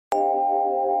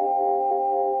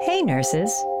Hey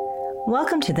nurses,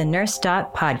 welcome to the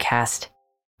NurseDot podcast,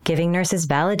 giving nurses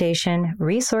validation,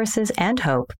 resources, and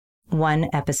hope, one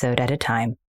episode at a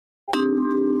time.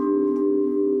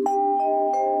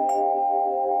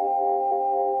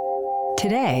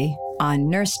 Today on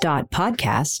NurseDot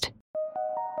podcast.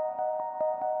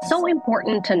 So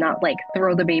important to not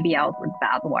throw the baby out with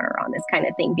bathwater on this kind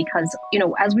of thing because,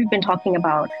 as we've been talking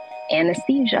about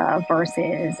anesthesia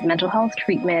versus mental health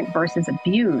treatment versus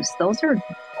abuse, those are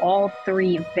all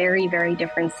three very, very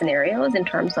different scenarios in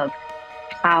terms of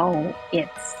how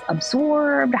it's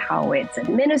absorbed, how it's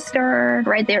administered,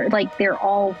 right? They're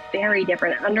all very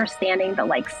different. Understanding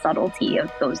the subtlety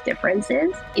of those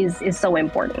differences is so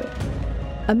important.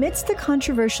 Amidst the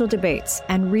controversial debates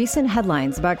and recent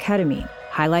headlines about ketamine,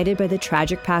 highlighted by the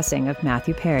tragic passing of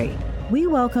Matthew Perry, we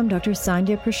welcome Dr.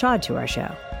 Sandhya Prasad to our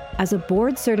show. As a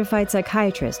board-certified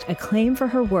psychiatrist acclaimed for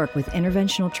her work with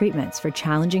interventional treatments for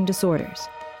challenging disorders,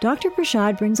 Dr.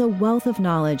 Prasad brings a wealth of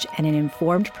knowledge and an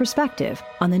informed perspective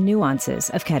on the nuances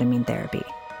of ketamine therapy.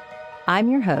 I'm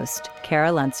your host,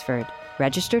 Kara Lunsford,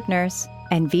 registered nurse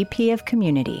and VP of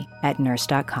Community at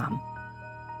NurseDot.com.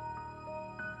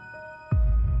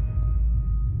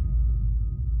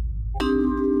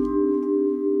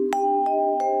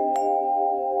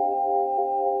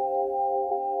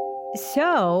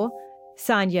 So,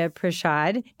 Sandhya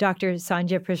Prasad, Dr.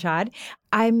 Sandhya Prasad,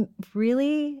 I'm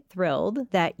really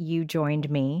thrilled that you joined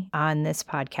me on this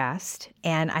podcast.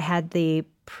 And I had the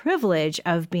privilege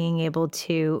of being able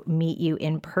to meet you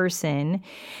in person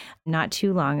not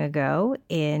too long ago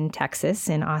in Texas,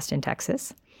 in Austin,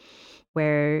 Texas,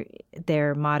 where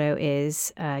their motto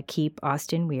is keep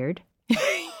Austin weird.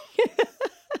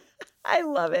 I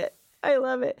love it. I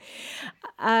love it.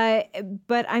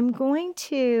 But I'm going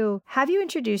to have you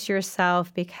introduce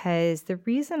yourself because the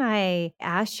reason I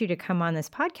asked you to come on this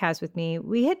podcast with me,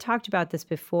 we had talked about this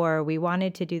before. We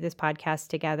wanted to do this podcast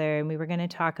together and we were going to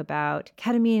talk about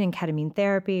ketamine and ketamine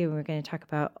therapy. And we were going to talk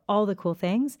about all the cool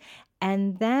things.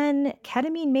 And then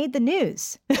ketamine made the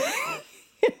news.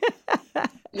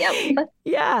 Yep.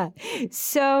 Yeah.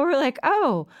 So we're like,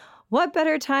 oh, what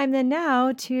better time than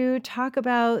now to talk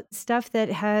about stuff that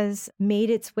has made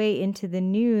its way into the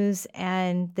news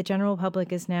and the general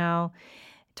public is now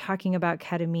talking about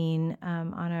ketamine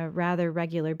on a rather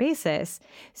regular basis.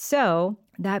 So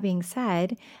that being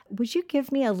said, would you give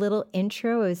me a little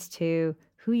intro as to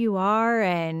who you are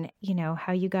and,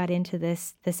 how you got into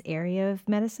this area of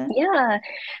medicine? Yeah.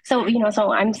 So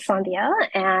I'm Sandhya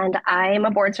and I'm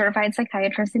a board certified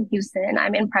psychiatrist in Houston.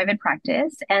 I'm in private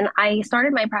practice and I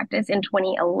started my practice in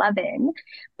 2011,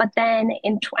 but then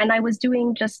and I was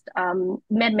doing just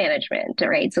med management,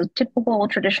 right? So typical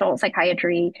traditional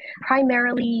psychiatry,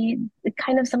 primarily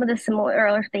kind of some of the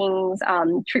similar things,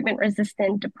 treatment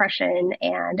resistant depression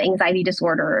and anxiety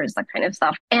disorders, that kind of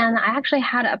stuff. And I actually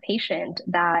had a patient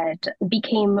that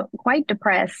became quite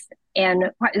depressed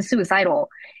and quite suicidal.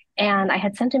 And I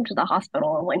had sent him to the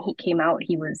hospital. And when he came out,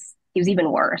 he was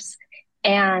even worse.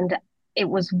 And it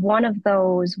was one of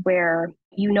those where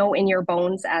in your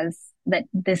bones as that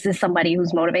this is somebody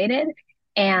who's motivated.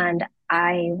 And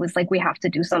I was like, we have to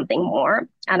do something more.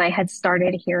 And I had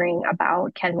started hearing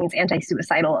about ketamine's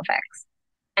anti-suicidal effects.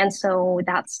 And so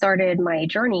that started my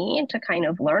journey to kind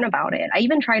of learn about it. I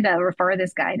even tried to refer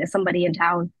this guy to somebody in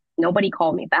town. Nobody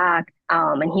called me back.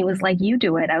 And he was like, you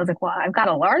do it. I was like, well, I've got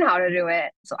to learn how to do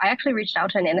it. So I actually reached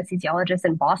out to an anesthesiologist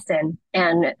in Boston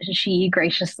and she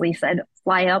graciously said,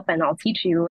 fly up and I'll teach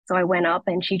you. So I went up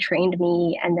and she trained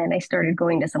me. And then I started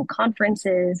going to some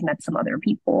conferences, met some other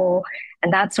people.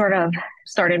 And that sort of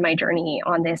started my journey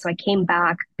on this. So I came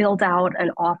back, built out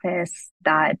an office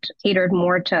that catered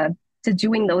more to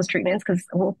doing those treatments because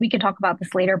we could talk about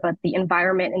this later, but the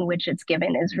environment in which it's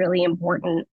given is really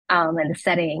important. And the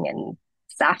setting and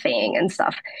staffing and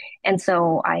stuff. And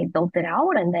so I built it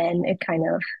out and then it kind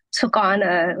of took on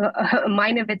a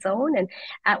mind of its own. And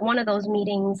at one of those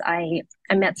meetings, I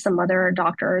met some other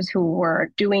doctors who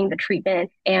were doing the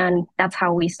treatment. And that's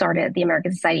how we started the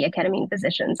American Society of Ketamine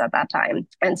Physicians at that time.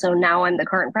 And so now I'm the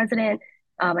current president.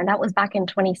 And that was back in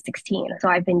 2016. So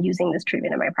I've been using this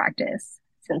treatment in my practice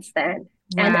since then.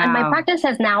 Wow. And my practice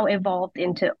has now evolved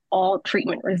into all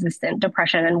treatment-resistant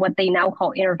depression and what they now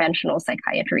call interventional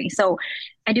psychiatry. So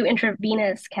I do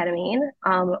intravenous ketamine,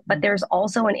 but there's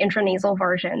also an intranasal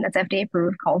version that's FDA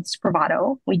approved called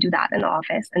Spravato. We do that in the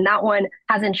office. And that one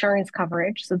has insurance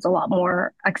coverage, so it's a lot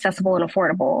more accessible and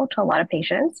affordable to a lot of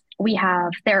patients. We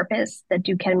have therapists that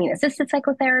do ketamine-assisted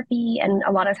psychotherapy, and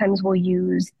a lot of times we'll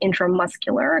use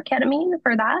intramuscular ketamine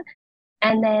for that.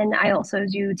 And then I also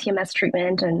do TMS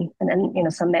treatment and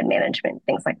then, some med management,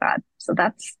 things like that. So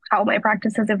that's how my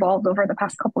practice has evolved over the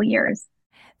past couple of years.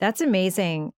 That's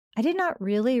amazing. I did not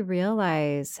really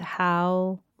realize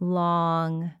how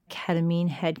long ketamine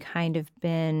had kind of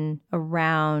been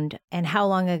around and how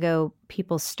long ago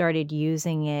people started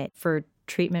using it for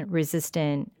treatment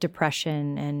resistant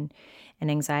depression and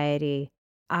anxiety.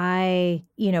 I,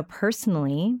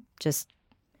 personally, just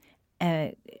uh,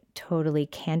 totally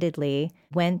candidly,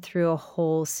 went through a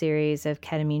whole series of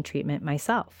ketamine treatment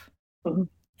myself. Mhm.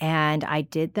 And I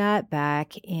did that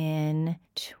back in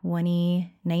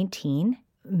 2019.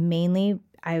 Mainly,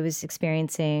 I was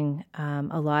experiencing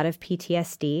a lot of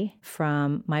PTSD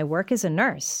from my work as a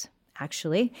nurse,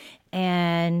 actually,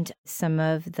 and some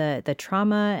of the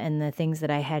trauma and the things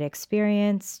that I had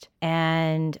experienced.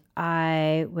 And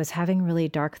I was having really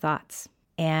dark thoughts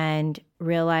and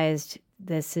realized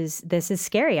this is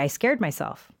scary. I scared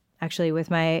myself actually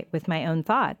with my own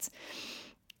thoughts.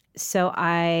 So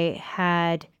I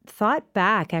had thought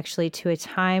back actually to a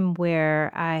time where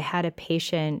I had a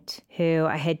patient who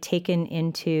I had taken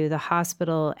into the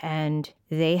hospital and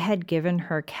they had given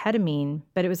her ketamine,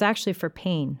 but it was actually for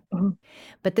pain. Mhm.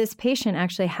 But this patient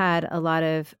actually had a lot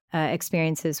of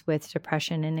experiences with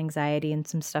depression and anxiety and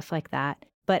some stuff like that.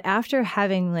 But after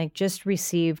having just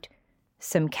received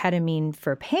some ketamine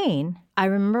for pain, I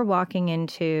remember walking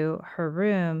into her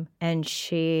room and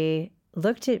she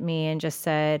looked at me and just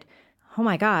said, "Oh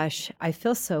my gosh, I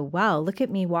feel so well. Look at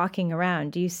me walking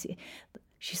around. Do you see?"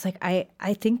 She's like,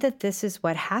 I think that this is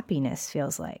what happiness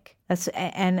feels like.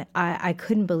 And I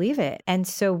couldn't believe it. And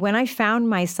so when I found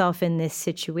myself in this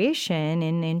situation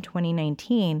in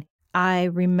 2019, I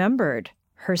remembered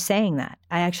her saying that.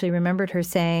 I actually remembered her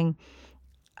saying,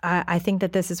 I think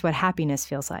that this is what happiness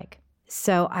feels like.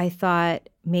 So I thought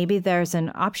maybe there's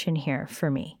an option here for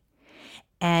me.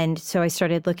 And so I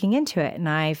started looking into it and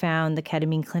I found the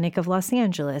Ketamine Clinic of Los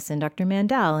Angeles and Dr.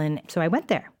 Mandel. And so I went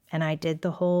there and I did the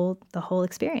whole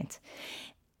experience.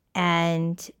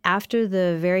 And after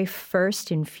the very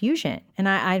first infusion, and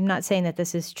I'm not saying that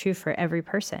this is true for every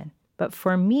person, but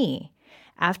for me,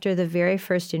 after the very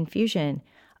first infusion,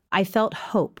 I felt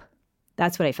hope.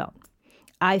 That's what I felt.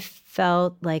 I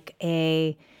felt like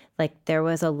there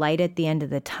was a light at the end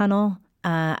of the tunnel.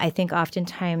 I think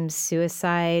oftentimes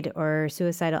suicide or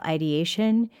suicidal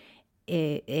ideation,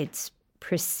 it's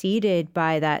preceded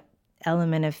by that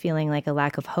element of feeling like a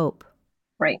lack of hope.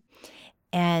 Right.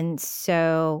 And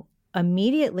so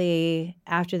immediately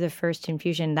after the first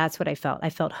infusion, that's what I felt. I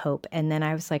felt hope. And then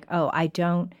I was like, oh, I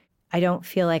don't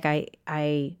feel like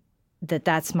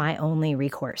that's my only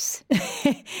recourse.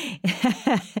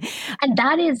 And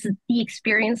that is the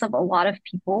experience of a lot of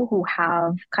people who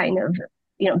have kind of,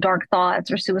 dark thoughts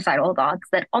or suicidal thoughts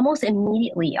that almost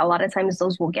immediately, a lot of times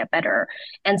those will get better.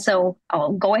 And so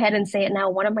I'll go ahead and say it now.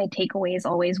 One of my takeaways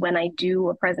always when I do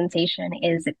a presentation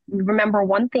is remember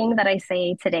one thing that I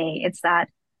say today, it's that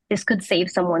this could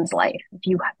save someone's life. If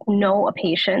you know a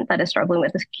patient that is struggling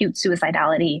with acute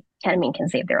suicidality, ketamine can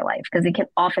save their life because it can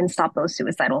often stop those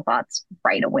suicidal thoughts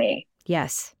right away.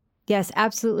 Yes. Yes,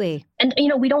 absolutely. And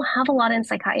we don't have a lot in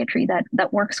psychiatry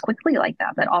that works quickly like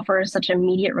that offers such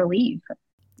immediate relief.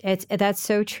 That's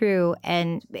so true.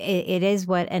 And it is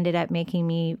what ended up making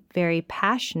me very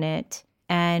passionate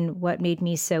and what made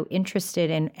me so interested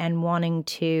in and wanting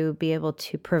to be able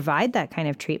to provide that kind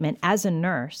of treatment as a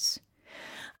nurse,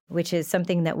 which is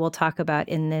something that we'll talk about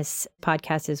in this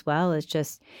podcast as well, is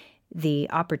just the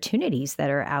opportunities that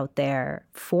are out there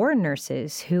for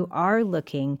nurses who are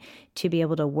looking to be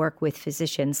able to work with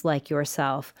physicians like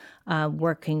yourself,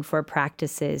 working for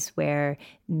practices where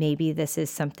maybe this is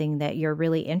something that you're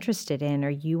really interested in or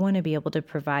you want to be able to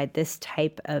provide this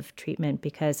type of treatment.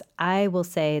 Because I will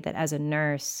say that as a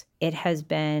nurse, it has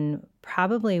been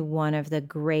probably one of the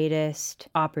greatest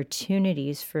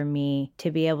opportunities for me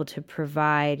to be able to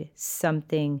provide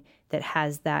something that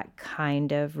has that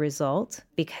kind of result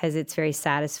because it's very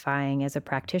satisfying as a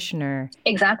practitioner.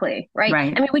 Exactly. Right.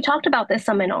 Right. I mean, we talked about this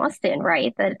some in Austin,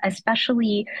 right? That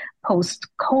especially post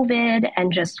COVID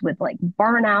and just with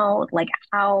burnout,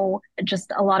 how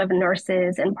just a lot of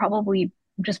nurses and probably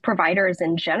just providers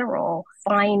in general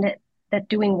find that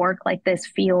doing work like this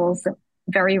feels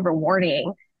very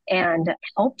rewarding and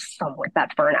helps some with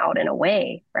that burnout in a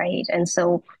way. Right. And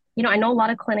so I know a lot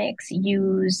of clinics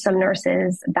use some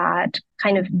nurses that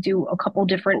kind of do a couple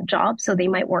different jobs. So they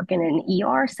might work in an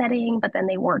ER setting, but then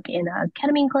they work in a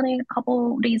ketamine clinic a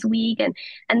couple days a week, and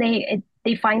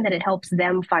they find that it helps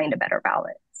them find a better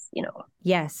balance.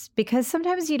 Yes, because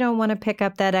sometimes you don't want to pick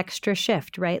up that extra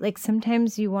shift, right? Like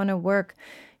sometimes you want to work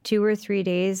 2 or 3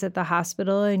 days at the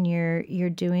hospital and you're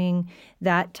doing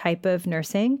that type of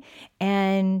nursing,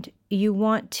 and you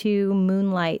want to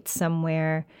moonlight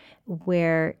somewhere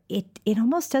where it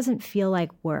almost doesn't feel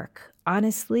like work.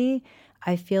 Honestly,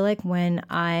 I feel like when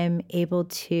I'm able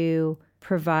to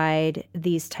provide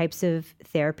these types of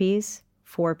therapies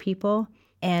for people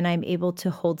and I'm able to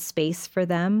hold space for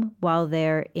them while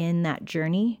they're in that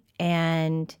journey,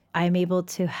 and I'm able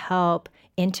to help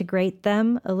integrate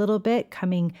them a little bit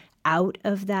coming out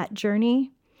of that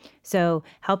journey. So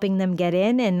helping them get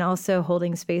in and also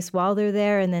holding space while they're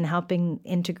there and then helping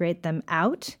integrate them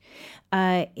out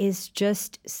is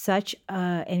just such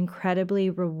an incredibly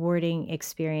rewarding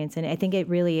experience. And I think it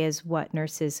really is what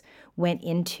nurses went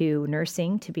into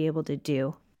nursing to be able to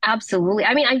do. Absolutely.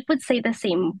 I mean, I would say the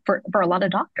same for a lot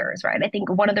of doctors, right? I think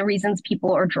one of the reasons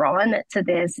people are drawn to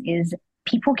this is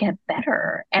people get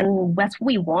better. And that's what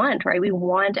we want, right? We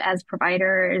want, as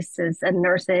providers, as and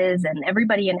nurses, and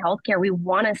everybody in healthcare, we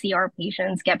want to see our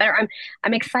patients get better.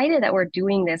 I'm excited that we're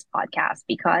doing this podcast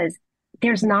because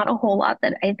there's not a whole lot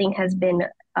that I think has been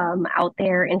out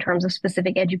there in terms of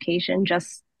specific education,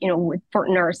 just, for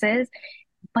nurses.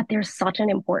 But there's such an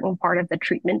important part of the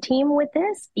treatment team with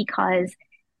this because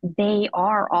they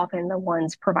are often the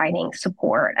ones providing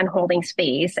support and holding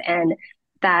space. And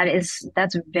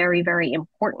that's very, very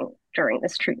important during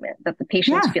this treatment, that the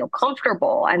patients feel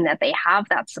comfortable and that they have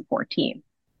that support team.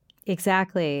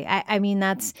 Exactly. I mean,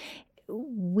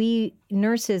 we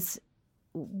nurses,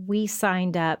 we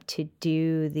signed up to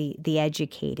do the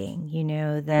educating,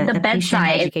 the patient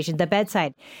education, the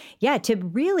bedside. Yeah, to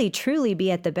really, truly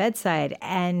be at the bedside.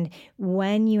 And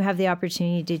when you have the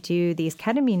opportunity to do these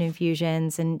ketamine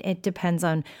infusions, and it depends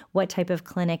on what type of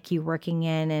clinic you're working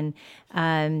in.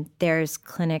 And there's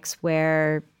clinics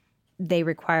where they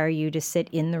require you to sit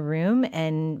in the room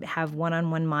and have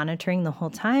one-on-one monitoring the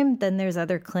whole time. Then there's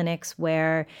other clinics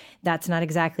where that's not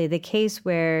exactly the case,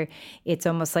 where it's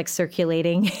almost like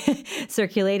circulating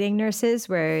nurses,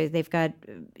 where they've got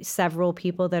several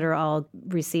people that are all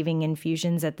receiving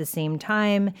infusions at the same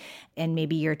time. And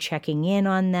maybe you're checking in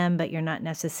on them, but you're not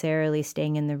necessarily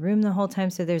staying in the room the whole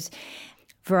time. So there's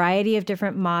variety of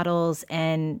different models.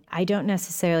 And I don't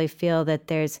necessarily feel that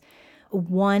there's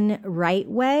one right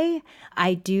way.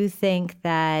 I do think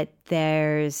that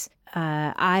there's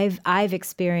I've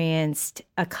experienced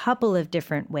a couple of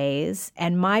different ways,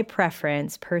 and my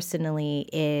preference personally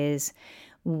is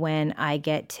when I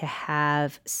get to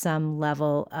have some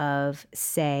level of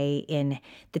say in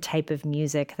the type of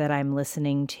music that I'm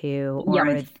listening to,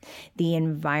 or the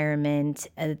environment,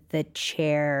 the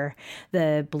chair,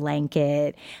 the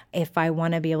blanket. If I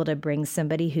want to be able to bring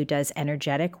somebody who does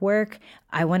energetic work,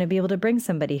 I want to be able to bring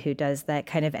somebody who does that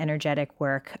kind of energetic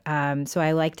work. So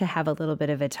I like to have a little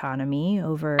bit of autonomy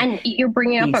over. And you're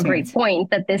bringing up a great point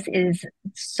that this is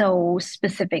so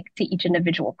specific to each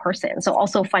individual person. So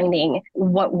also finding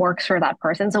what works for that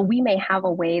person. So we may have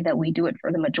a way that we do it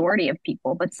for the majority of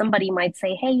people, but somebody might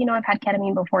say, hey, I've had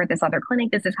ketamine before at this other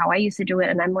clinic. This is how I used to do it.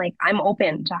 And I'm like, I'm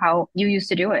open to how you used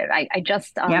to do it. I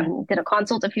just did a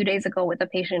consult a few days ago with a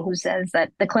patient who says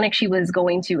that the clinic she was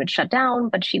going to had shut down,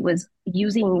 but she was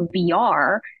using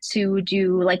VR to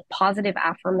do like positive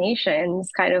affirmations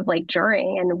kind of like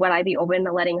during. And would I be open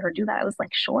to letting her do that? I was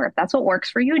like, sure, if that's what works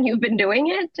for you and you've been doing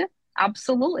it,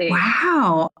 absolutely.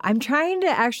 Wow. I'm trying to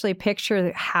actually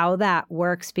picture how that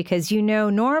works because,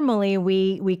 normally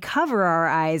we cover our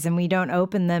eyes and we don't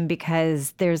open them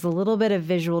because there's a little bit of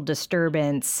visual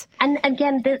disturbance. And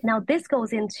again, this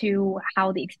goes into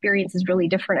how the experience is really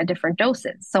different at different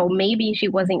doses. So maybe she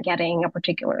wasn't getting a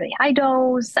particularly high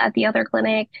dose at the other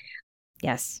clinic.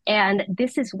 Yes. And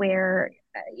this is where,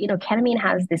 ketamine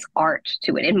has this art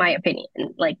to it, in my opinion,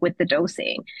 like with the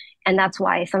dosing. And that's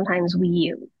why sometimes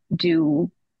we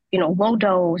do, low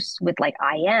dose with like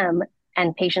IM,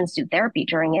 and patients do therapy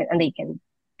during it, and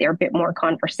they're a bit more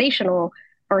conversational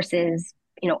versus,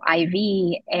 IV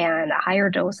and a higher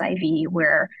dose IV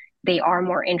where they are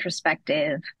more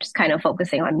introspective, just kind of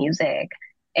focusing on music.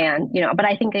 And, but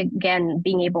I think again,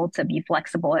 being able to be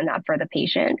flexible in that for the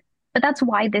patient. But that's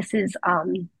why this is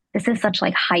such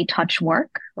like high touch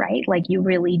work, right? Like you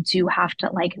really do have to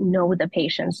like know the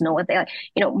patients, know what they like.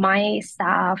 My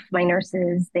staff, my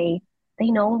nurses, they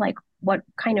know like what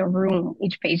kind of room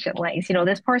each patient likes.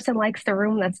 This person likes the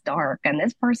room that's dark, and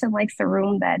this person likes the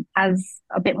room that has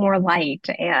a bit more light.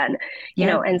 And,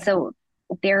 and so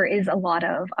there is a lot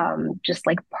of just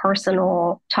like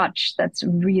personal touch that's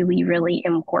really, really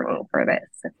important for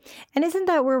this. And isn't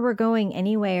that where we're going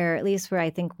anyway, or at least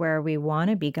where we want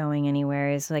to be going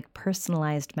anywhere is like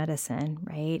personalized medicine,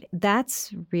 right?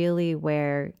 That's really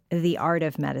where the art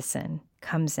of medicine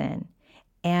comes in.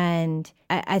 And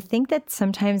I think that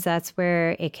sometimes that's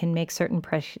where it can make certain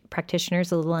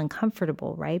practitioners a little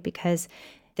uncomfortable, right? Because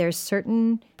there's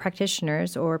certain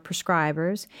practitioners or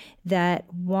prescribers that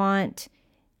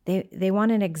they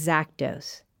want an exact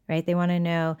dose, right? They want to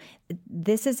know,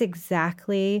 this is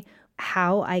exactly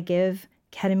how I give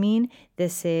ketamine.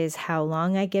 This is how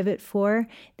long I give it for.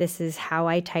 This is how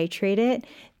I titrate it.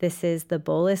 This is the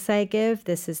bolus I give.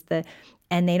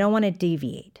 And they don't want to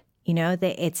deviate.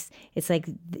 It's like,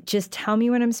 just tell me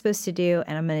what I'm supposed to do,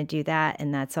 and I'm going to do that,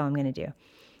 and that's all I'm going to do.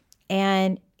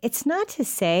 And it's not to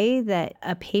say that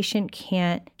a patient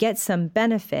can't get some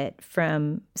benefit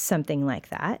from something like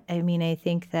that. I mean, I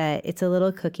think that it's a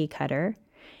little cookie cutter,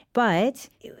 but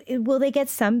will they get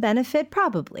some benefit?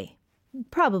 Probably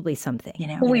something.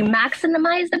 Will we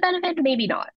maximize the benefit? Maybe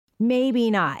not. Maybe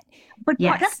not. But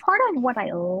yes. That's part of what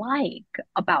I like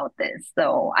about this,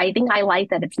 though. I think I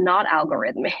like that it's not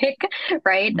algorithmic,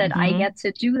 right? That I get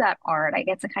to do that part. I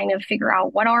get to kind of figure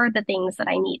out what are the things that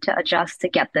I need to adjust to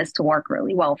get this to work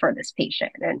really well for this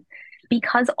patient. And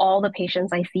because all the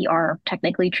patients I see are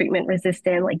technically treatment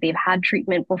resistant, like they've had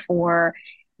treatment before,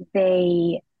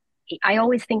 I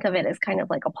always think of it as kind of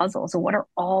like a puzzle. So what are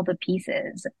all the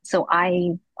pieces? So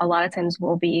a lot of times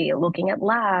will be looking at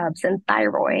labs and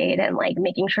thyroid and like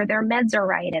making sure their meds are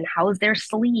right and how's their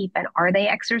sleep and are they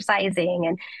exercising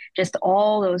and just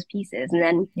all those pieces. And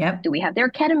then do we have their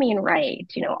ketamine right?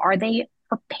 Are they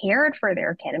prepared for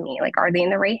their ketamine? Like, are they in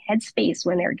the right headspace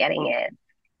when they're getting it?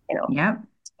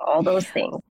 All those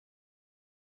things.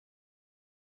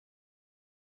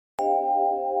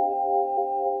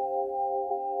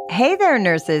 Hey there,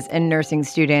 nurses and nursing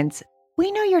students.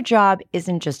 We know your job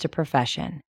isn't just a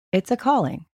profession, it's a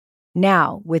calling.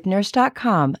 Now, with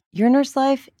NurseDot.com, your nurse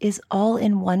life is all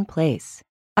in one place.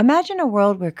 Imagine a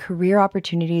world where career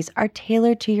opportunities are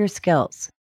tailored to your skills,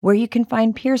 where you can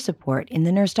find peer support in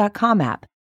the NurseDot.com app,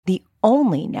 the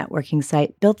only networking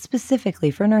site built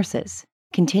specifically for nurses.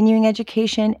 Continuing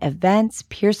education, events,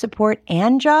 peer support,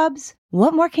 and jobs?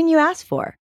 What more can you ask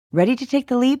for? Ready to take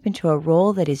the leap into a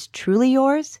role that is truly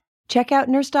yours? Check out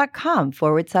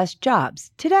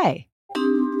nurse.com/jobs today.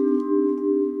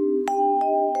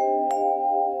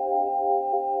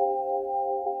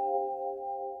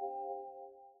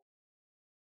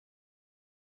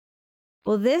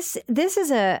 Well, this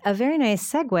is a very nice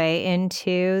segue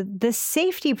into the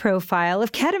safety profile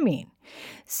of ketamine.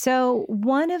 So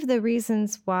one of the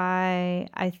reasons why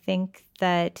I think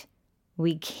that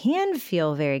we can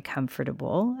feel very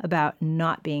comfortable about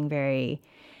not being very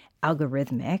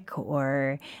algorithmic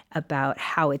or about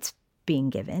how it's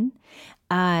being given,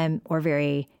 or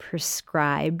very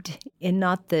prescribed, in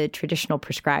not the traditional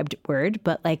prescribed word,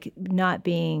 but like not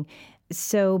being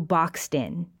so boxed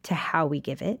in to how we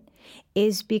give it,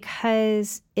 is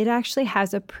because it actually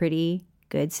has a pretty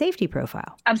good safety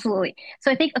profile. Absolutely. So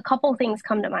I think a couple things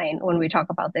come to mind when we talk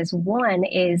about this. One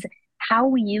is how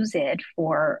we use it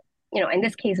for, in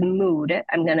this case, mood.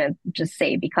 I'm going to just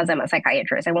say, because I'm a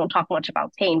psychiatrist, I won't talk much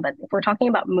about pain, but if we're talking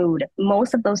about mood,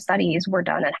 most of those studies were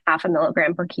done at 0.5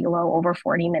 milligram per kilo over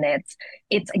 40 minutes.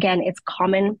 It's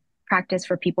common practice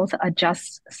for people to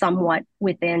adjust somewhat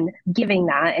within giving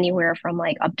that, anywhere from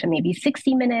like up to maybe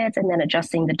 60 minutes and then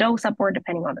adjusting the dose upward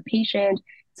depending on the patient.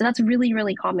 So that's really,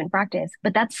 really common practice,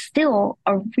 but that's still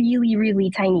a really,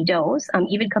 really tiny dose,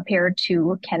 even compared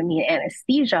to ketamine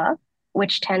anesthesia,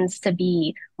 which tends to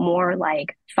be more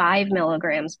like 5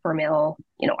 milligrams per mil,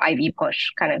 IV push,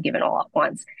 kind of given all at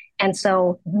once. And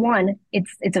so one,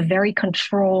 it's a very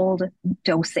controlled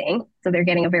dosing. So they're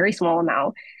getting a very small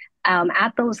amount.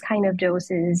 At those kind of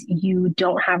doses, you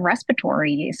don't have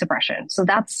respiratory suppression. So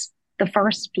that's the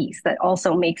first piece that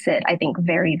also makes it, I think,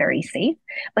 very, very safe.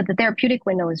 But the therapeutic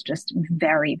window is just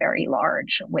very, very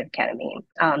large with ketamine.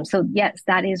 So yes,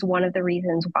 that is one of the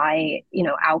reasons why,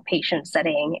 outpatient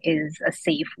setting is a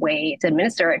safe way to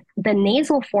administer it. The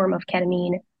nasal form of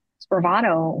ketamine,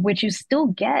 Spravato, which you still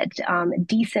get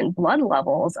decent blood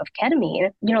levels of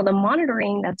ketamine, the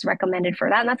monitoring that's recommended for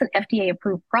that, and that's an FDA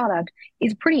approved product,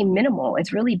 is pretty minimal.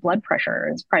 It's really blood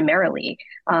pressures primarily.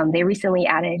 They recently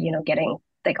added, getting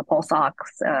like a pulse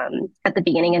ox at the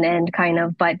beginning and end kind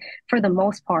of, but for the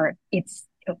most part, it's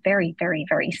very, very,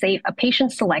 very safe. A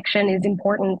patient selection is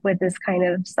important with this kind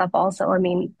of stuff also. I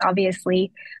mean,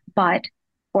 obviously, but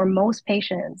for most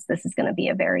patients, this is going to be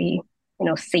a very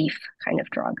safe kind of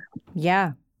drug.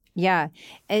 Yeah. Yeah.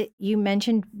 You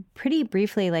mentioned pretty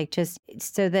briefly, like just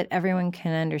so that everyone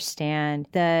can understand,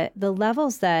 the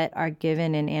levels that are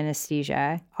given in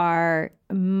anesthesia are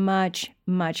much,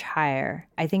 much higher.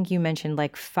 I think you mentioned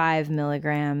like 5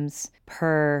 milligrams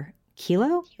per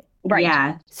kilo. Right.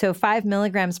 Yeah. So 5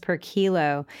 milligrams per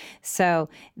kilo. So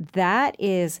that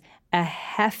is a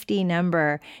hefty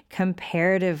number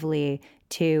comparatively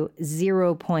to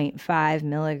 0.5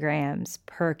 milligrams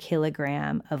per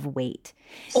kilogram of weight.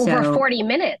 Over So 40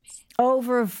 minutes.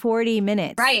 over 40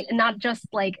 minutes. Right. Not just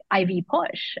like IV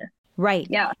push. Right.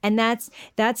 Yeah. And that's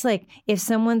like if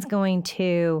someone's going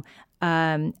to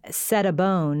set a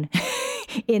bone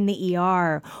in the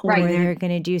ER, or Right. they're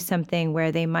going to do something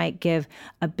where they might give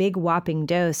a big whopping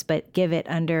dose, but give it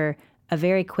under a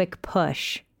very quick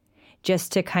push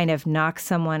just to kind of knock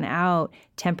someone out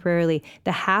temporarily.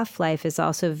 The half-life is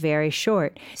also very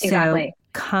short. Exactly. So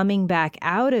coming back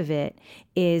out of it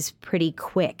is pretty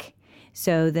quick.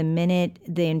 So the minute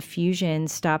the infusion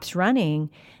stops running,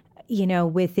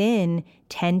 within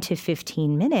 10 to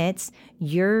 15 minutes,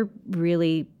 you're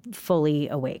really fully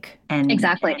awake.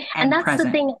 Exactly. And that's present.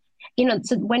 the thing,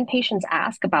 so when patients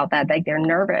ask about that, like they're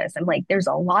nervous, I'm like, there's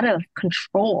a lot of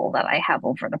control that I have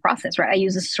over the process, right? I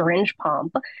use a syringe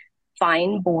pump,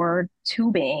 fine bore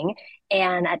tubing,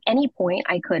 and at any point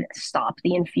I could stop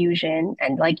the infusion.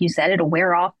 And like you said, it'll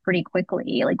wear off pretty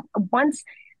quickly. Like once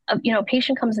a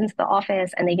patient comes into the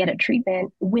office and they get a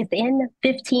treatment, within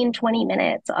 15, 20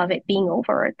 minutes of it being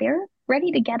over, they're ready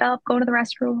to get up, go to the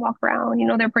restroom, walk around.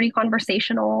 They're pretty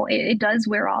conversational. It does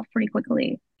wear off pretty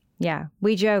quickly. Yeah.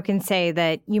 We joke and say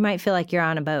that you might feel like you're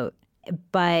on a boat,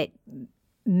 but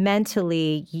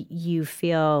mentally you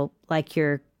feel like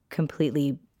you're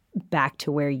completely back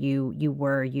to where you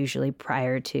were usually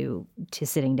prior to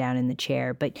sitting down in the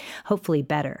chair, but hopefully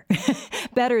better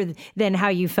better than how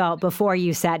you felt before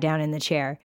you sat down in the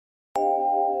chair.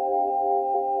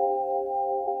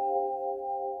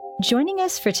 Joining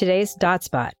us for today's Dot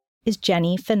Spot is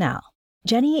Jenny Fennell.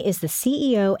 Jenny is the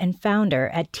CEO and founder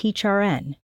at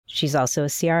TeachRN. She's also a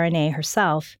CRNA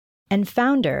herself and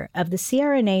founder of the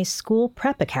CRNA School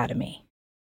Prep Academy.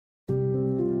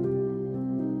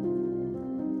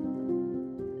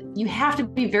 You have to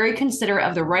be very considerate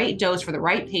of the right dose for the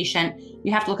right patient.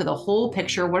 You have to look at the whole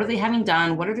picture. What are they having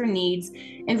done? What are their needs?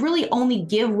 And really only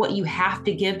give what you have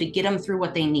to give to get them through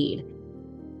what they need.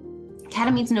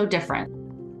 Ketamine's no different.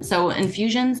 So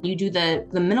infusions, you do the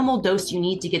minimal dose you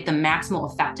need to get the maximal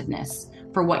effectiveness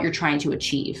for what you're trying to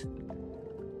achieve.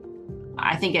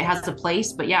 I think it has a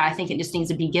place, but yeah, I think it just needs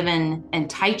to be given and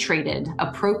titrated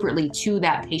appropriately to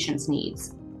that patient's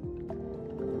needs.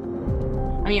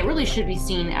 I mean, it really should be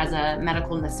seen as a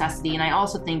medical necessity. And I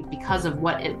also think because of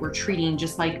what we're treating,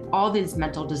 just like all these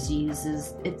mental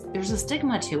diseases, there's a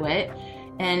stigma to it.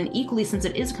 And equally, since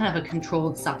it is kind of a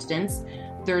controlled substance,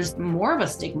 there's more of a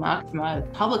stigma from a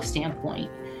public standpoint.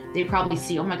 They probably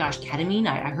see, oh my gosh, ketamine,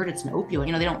 I heard it's an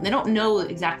opioid. They don't know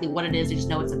exactly what it is. They just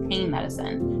know it's a pain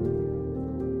medicine.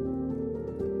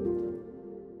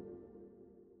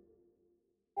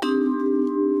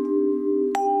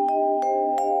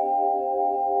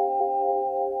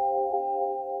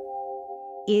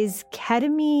 Is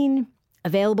ketamine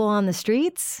available on the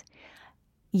streets?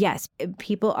 Yes,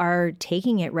 people are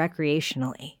taking it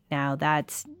recreationally. Now,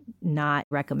 that's not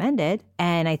recommended.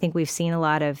 And I think we've seen a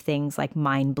lot of things like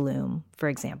Mind Bloom, for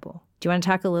example. Do you want to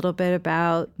talk a little bit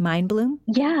about Mind Bloom?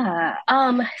 Yeah.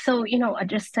 So,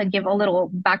 just to give a little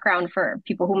background for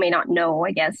people who may not know,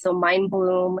 I guess. So Mind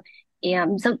Bloom, let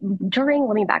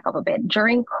me back up a bit.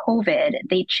 During COVID,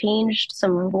 they changed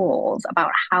some rules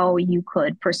about how you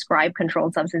could prescribe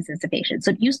controlled substances to patients.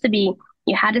 So it used to be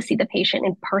you had to see the patient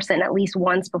in person at least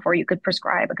once before you could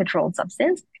prescribe a controlled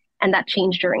substance. And that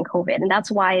changed during COVID. And that's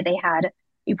why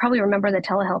you probably remember the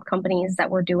telehealth companies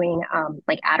that were doing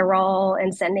like Adderall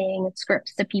and sending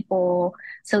scripts to people.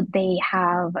 So they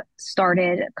have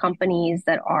started companies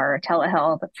that are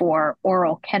telehealth for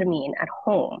oral ketamine at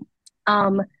home.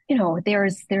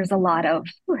 There's a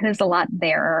lot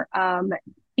there.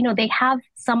 They have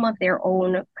some of their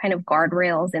own kind of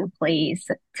guardrails in place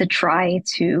to try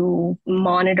to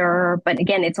monitor, but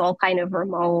again, it's all kind of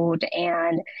remote,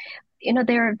 and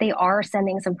they are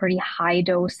sending some pretty high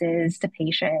doses to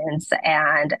patients.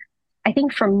 And I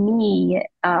think for me,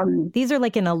 these are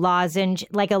like in a lozenge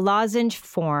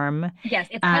form. Yes,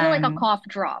 it's kind of like a cough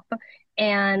drop.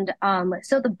 And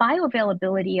so the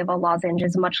bioavailability of a lozenge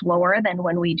is much lower than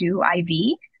when we do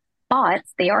IV, but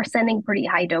they are sending pretty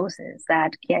high doses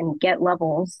that can get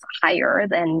levels higher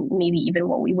than maybe even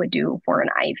what we would do for an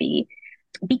IV.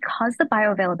 Because the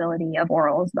bioavailability of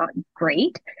oral is not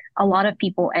great, a lot of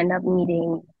people end up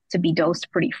needing to be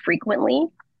dosed pretty frequently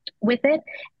with it.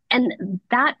 And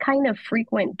that kind of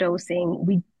frequent dosing,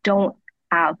 we don't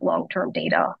have long-term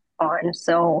data on.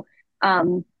 So,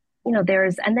 so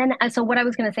what I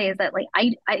was going to say is that like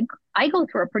I go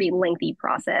through a pretty lengthy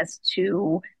process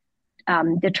to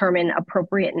determine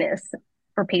appropriateness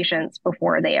for patients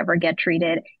before they ever get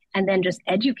treated. And then just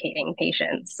educating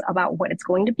patients about what it's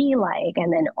going to be like.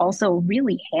 And then also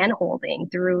really hand-holding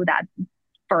through that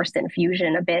first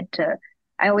infusion a bit to,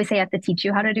 I always say I have to teach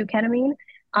you how to do ketamine.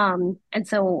 And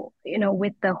so,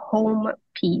 with the home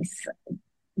piece,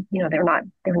 they're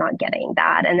not getting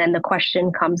that. And then the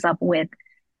question comes up with,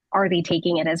 are they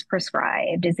taking it as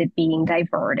prescribed? Is it being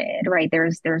diverted? Right?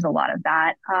 There's a lot of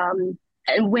that.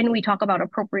 And when we talk about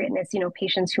appropriateness,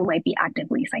 patients who might be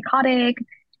actively psychotic,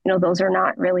 those are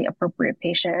not really appropriate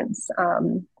patients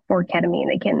for ketamine.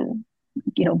 They can,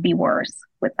 be worse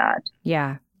with that.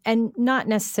 Yeah. And not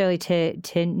necessarily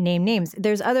to name names.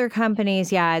 There's other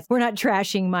companies, we're not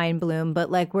trashing Mind Bloom,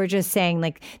 but like we're just saying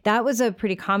like that was a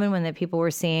pretty common one that people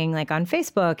were seeing like on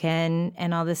Facebook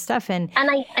and all this stuff. And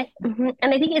I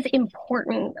think it's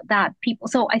important that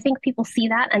so I think people see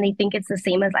that and they think it's the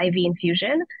same as IV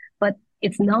infusion, but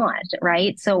it's not,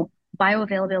 right? So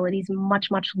bioavailability is much,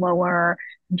 much lower.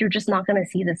 You're just not going to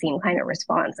see the same kind of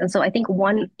response. And so I think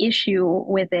one issue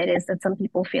with it is that some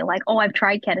people feel like, oh, I've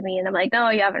tried ketamine. And I'm like, no,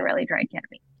 you haven't really tried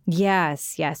ketamine.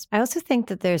 Yes, yes. I also think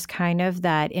that there's kind of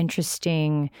that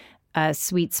interesting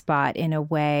sweet spot in a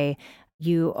way.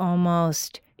 You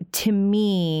almost, to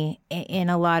me, in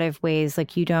a lot of ways,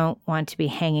 like you don't want to be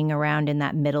hanging around in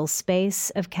that middle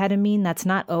space of ketamine. That's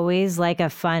not always like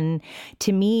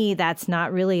to me, that's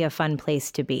not really a fun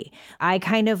place to be. I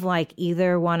kind of like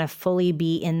either want to fully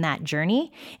be in that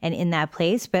journey and in that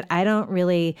place, but I don't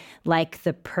really like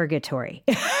the purgatory.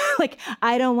 Like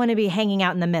I don't want to be hanging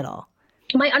out in the middle.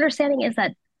 My understanding is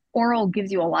that oral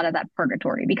gives you a lot of that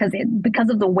purgatory because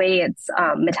of the way it's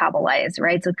metabolized,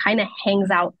 right? So it kind of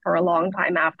hangs out for a long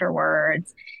time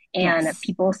afterwards. And Yes.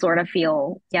 People sort of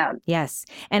feel, yeah. Yes.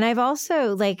 And I've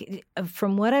also, like,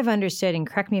 from what I've understood, and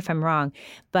correct me if I'm wrong,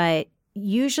 but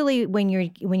usually when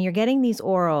you're getting these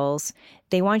orals,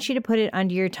 they want you to put it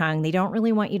under your tongue. They don't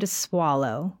really want you to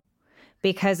swallow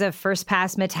because of first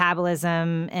pass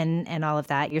metabolism and all of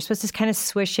that. You're supposed to kind of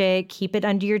swish it, keep it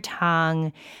under your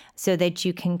tongue so that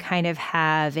you can kind of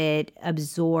have it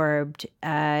absorbed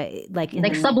like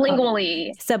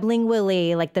sublingually,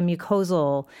 like the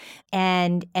mucosal,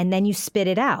 and then you spit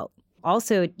it out.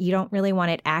 Also, you don't really want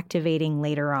it activating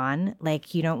later on.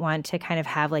 Like you don't want to kind of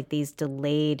have like these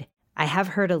delayed. I have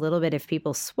heard a little bit if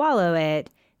people swallow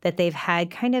it, that they've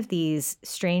had kind of these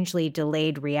strangely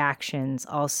delayed reactions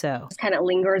also. It kind of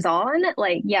lingers on,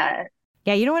 like, yeah.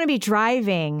 Yeah, you don't want to be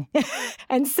driving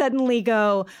and suddenly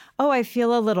go, oh, I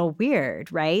feel a little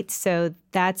weird, right? So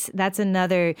that's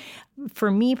another,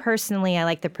 for me personally, I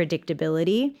like the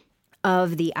predictability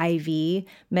of the IV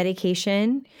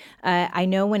medication. I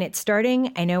know when it's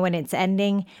starting. I know when it's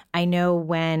ending. I know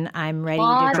when I'm ready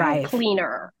to drive.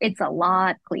 Cleaner. It's a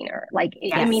lot cleaner. Like,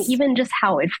 yes. I mean, even just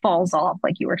how it falls off,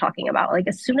 like you were talking about, like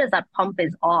as soon as that pump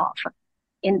is off,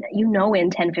 in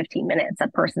 10, 15 minutes,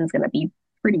 that person's going to be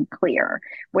pretty clear.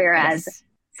 Whereas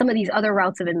some of these other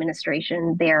routes of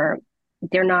administration, they're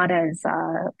not as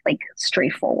like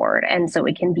straightforward. And so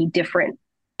it can be different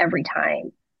every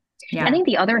time. Yeah. I think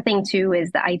the other thing too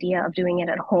is the idea of doing it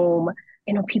at home.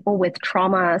 People with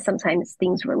trauma, sometimes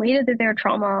things related to their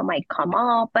trauma might come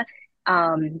up.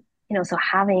 So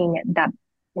having that,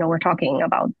 we're talking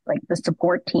about like the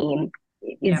support team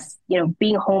is,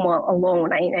 being home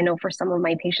alone. I know for some of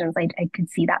my patients, I could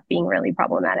see that being really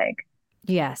problematic.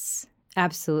 Yes,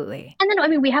 absolutely. And then, I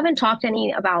mean, we haven't talked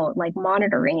any about like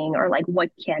monitoring or like what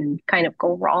can kind of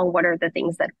go wrong. What are the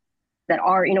things that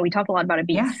are, we talked a lot about it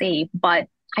being safe, but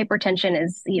hypertension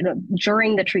is,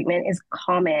 during the treatment is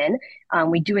common.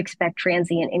 We do expect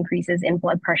transient increases in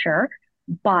blood pressure,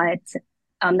 but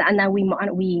and then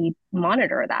we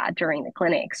monitor that during the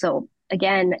clinic. So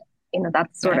again,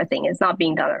 that sort of thing is not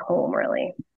being done at home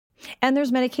really. And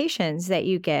there's medications that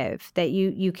you give that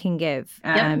you can give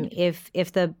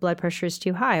if the blood pressure is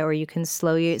too high, or you can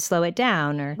slow it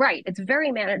down. Or right, it's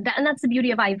very managed, and that's the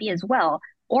beauty of IV as well.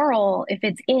 Oral, if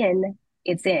it's in,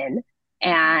 it's in.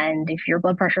 And if your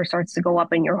blood pressure starts to go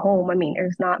up in your home, I mean,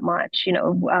 there's not much,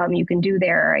 you can do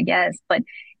there, I guess. But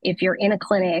if you're in a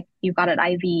clinic, you've got an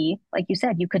IV, like you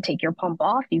said, you could take your pump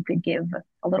off. You could give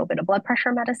a little bit of blood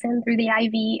pressure medicine through the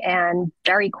IV and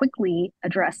very quickly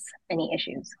address any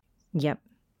issues. Yep,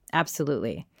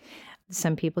 absolutely.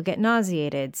 Some people get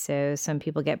nauseated, so some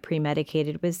people get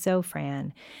pre-medicated with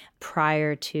Zofran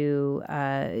prior to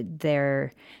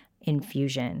their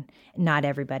infusion. Not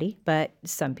everybody, but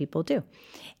some people do.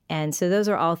 And so those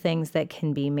are all things that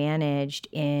can be managed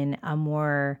in a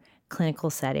more clinical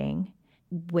setting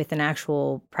with an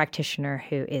actual practitioner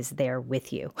who is there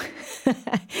with you,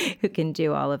 who can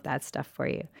do all of that stuff for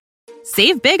you.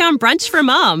 Save big on brunch for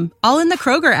mom, all in the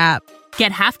Kroger app.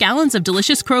 Get half gallons of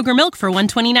delicious Kroger milk for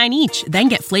 $1.29 each. Then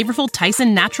get flavorful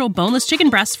Tyson natural boneless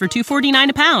chicken breasts for $2.49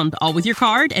 a pound, all with your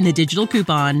card and a digital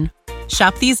coupon.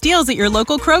 Shop these deals at your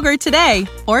local Kroger today,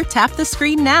 or tap the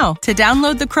screen now to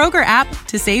download the Kroger app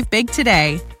to save big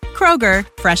today. Kroger,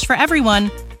 fresh for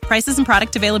everyone. Prices and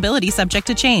product availability subject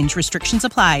to change. Restrictions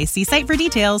apply. See site for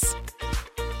details.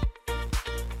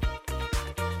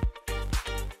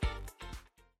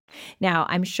 Now,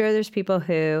 I'm sure there's people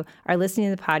who are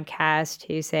listening to the podcast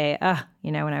who say,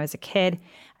 when I was a kid,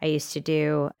 I used to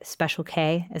do Special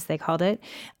K, as they called it.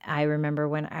 I remember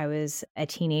when I was a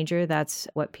teenager, that's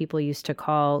what people used to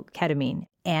call ketamine.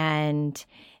 And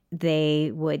they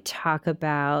would talk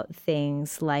about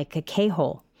things like a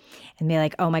K-hole and be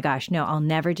like, oh my gosh, no, I'll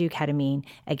never do ketamine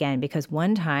again. Because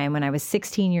one time when I was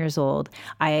 16 years old,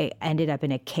 I ended up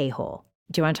in a K-hole.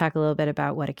 Do you want to talk a little bit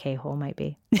about what a K-hole might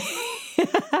be?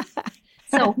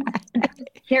 So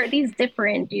there are these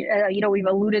different, we've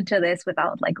alluded to this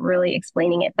without like really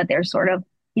explaining it, but there's sort of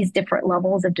these different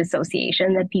levels of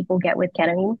dissociation that people get with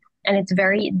ketamine. And it's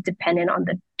very dependent on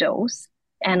the dose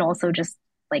and also just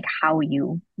like how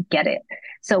you get it.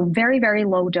 So very, very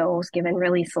low dose given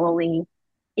really slowly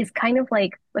is kind of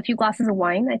like a few glasses of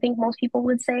wine, I think most people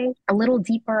would say. A little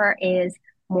deeper is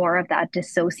more of that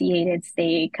dissociated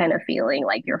state, kind of feeling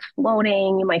like you're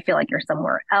floating. You might feel like you're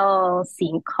somewhere else,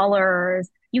 seeing colors.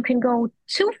 You can go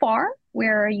too far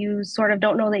where you sort of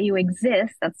don't know that you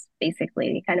exist. That's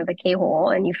basically kind of a K-hole.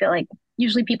 And you feel like,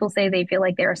 usually people say they feel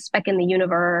like they're a speck in the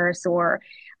universe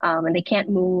and they can't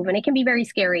move. And it can be very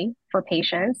scary for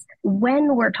patients.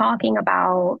 When we're talking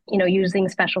about, using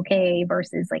Special K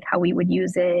versus like how we would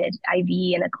use it IV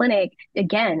in a clinic,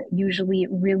 again, usually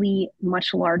really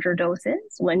much larger doses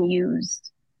when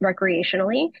used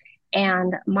recreationally.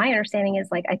 And my understanding is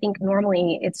like, I think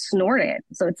normally it's snorted.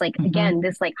 So it's like, again,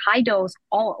 this like high dose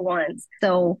all at once.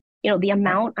 So the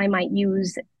amount I might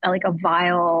use like a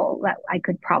vial that I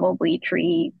could probably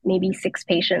treat maybe 6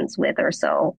 patients with or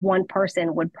so, one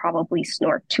person would probably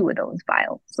snort 2 of those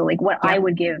vials. So like what I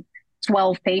would give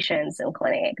 12 patients in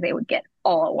clinic, they would get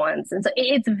all at once. And so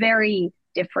it's very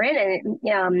different.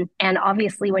 And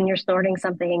obviously when you're snorting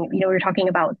something, we're talking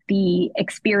about the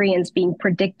experience being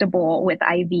predictable with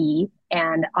IV.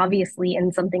 And obviously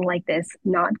in something like this,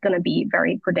 not going to be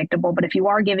very predictable. But if you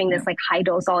are giving this like high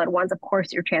dose all at once, of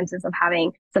course, your chances of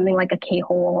having something like a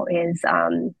K-hole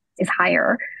is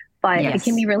higher. But it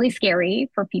can be really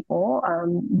scary for people.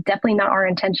 Definitely not our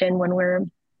intention when we're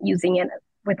using it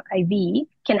with IV.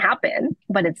 Can happen,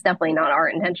 but it's definitely not our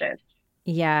intention.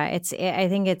 Yeah, I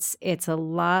think it's a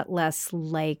lot less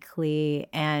likely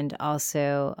and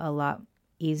also a lot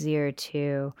easier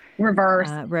to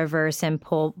reverse and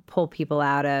pull people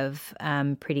out of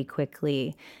pretty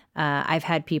quickly. I've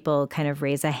had people kind of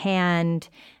raise a hand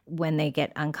when they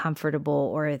get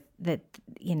uncomfortable or that,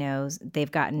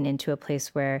 they've gotten into a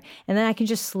place where, and then I can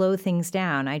just slow things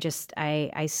down. I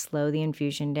slow the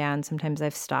infusion down. Sometimes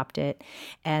I've stopped it,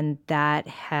 and that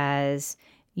has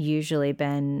usually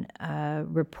been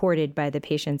reported by the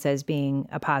patients as being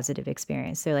a positive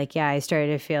experience. They're like, yeah, I started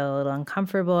to feel a little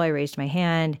uncomfortable. I raised my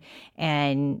hand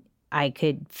and I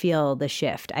could feel the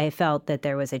shift. I felt that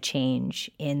there was a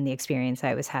change in the experience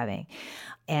I was having.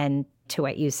 And to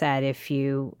what you said, if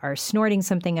you are snorting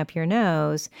something up your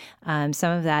nose,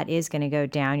 some of that is going to go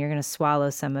down. You're going to swallow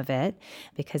some of it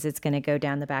because it's going to go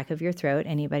down the back of your throat.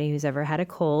 Anybody who's ever had a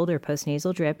cold or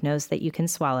postnasal drip knows that you can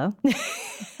swallow.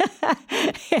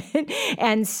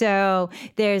 And so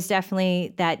there's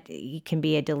definitely that it can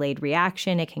be a delayed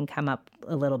reaction. It can come up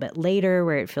a little bit later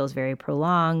where it feels very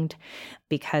prolonged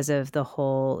because of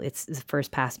it's the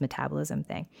first pass metabolism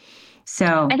thing.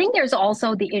 So I think there's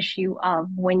also the issue of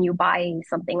when you buy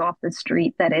something off the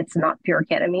street that it's not pure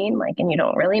ketamine, and you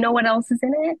don't really know what else is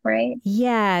in it, right?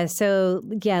 Yeah. So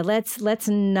let's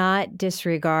not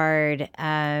disregard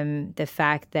the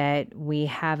fact that we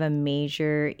have a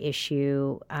major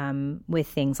issue with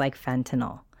things like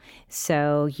fentanyl.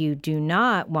 So you do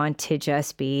not want to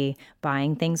just be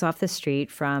buying things off the street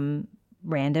from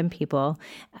random people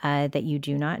that you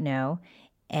do not know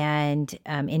and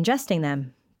ingesting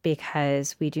them,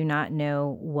 because we do not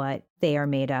know what they are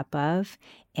made up of.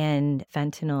 And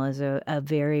fentanyl is a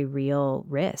very real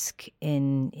risk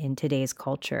in today's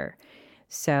culture.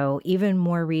 So even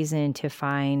more reason to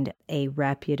find a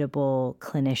reputable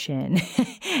clinician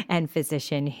and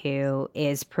physician who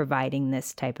is providing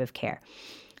this type of care.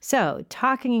 So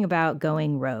talking about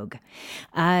going rogue,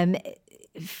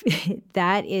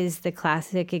 that is the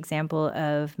classic example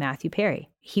of Matthew Perry.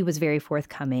 he was very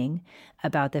forthcoming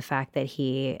about the fact that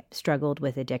he struggled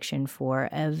with addiction for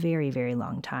a very, very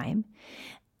long time,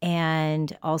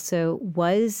 and also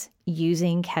was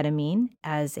using ketamine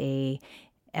as a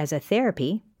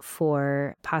therapy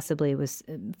for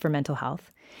mental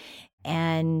health.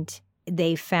 And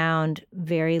they found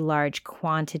very large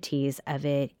quantities of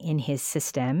it in his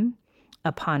system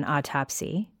upon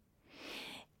autopsy,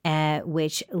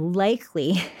 which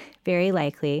likely, very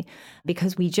likely,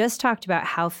 because we just talked about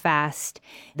how fast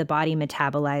the body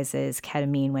metabolizes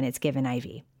ketamine when it's given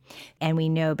IV. And we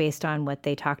know based on what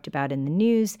they talked about in the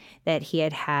news that he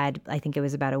had, I think it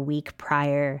was about a week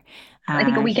prior. I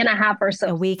think a week and a half or so.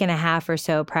 A week and a half or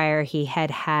so prior, he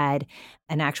had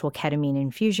an actual ketamine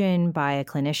infusion by a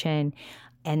clinician,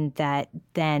 and that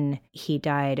then he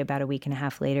died about a week and a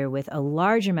half later with a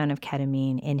large amount of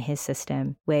ketamine in his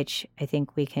system, which I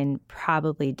think we can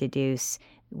probably deduce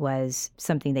was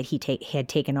something that he had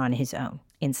taken on his own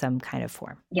in some kind of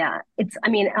form. Yeah,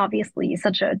 obviously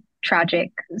such a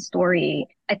tragic story.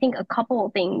 I think a couple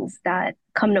of things that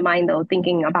come to mind though,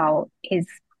 thinking about his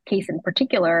case in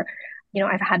particular,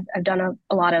 I've done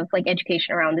a lot of like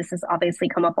education around this. Has obviously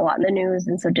come up a lot in the news.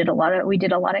 And so we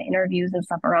did a lot of interviews and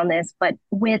stuff around this. But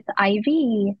with IV,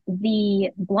 the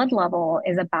blood level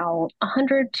is about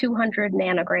 100, 200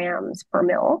 nanograms per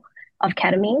mil of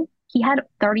ketamine. He had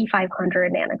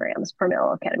 3,500 nanograms per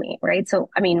mil of ketamine, right? So,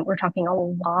 we're talking a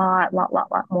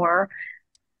lot more.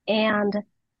 And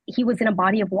he was in a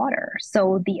body of water.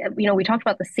 So we talked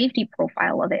about the safety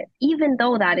profile of it. Even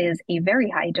though that is a very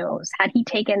high dose, had he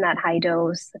taken that high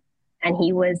dose and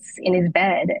he was in his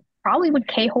bed, probably would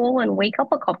K-hole and wake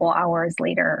up a couple hours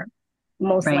later,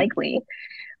 most likely.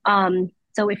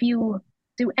 So if you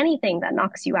do anything that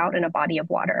knocks you out in a body of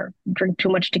water, drink too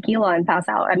much tequila and pass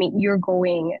out, you're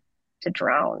going to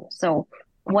drown. So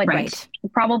what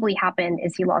probably happened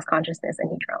is he lost consciousness and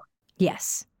he drowned.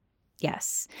 Yes.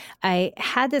 I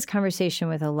had this conversation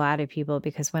with a lot of people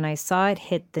because when I saw it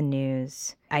hit the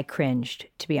news, I cringed,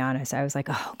 to be honest. I was like,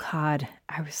 oh God,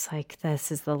 I was like,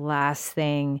 this is the last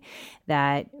thing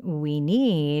that we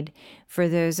need for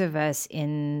those of us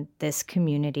in this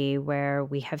community where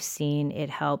we have seen it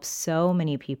help so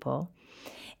many people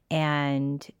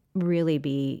and really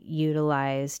be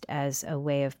utilized as a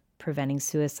way of preventing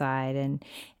suicide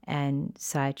and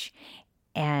such.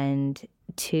 And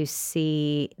to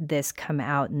see this come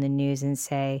out in the news and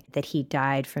say that he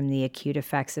died from the acute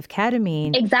effects of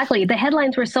ketamine. Exactly. The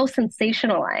headlines were so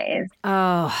sensationalized.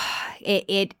 Oh,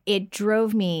 it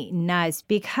drove me nuts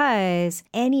because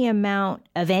any amount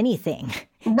of anything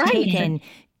taken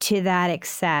to that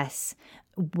excess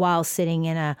while sitting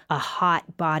in a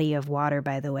hot body of water,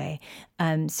 by the way.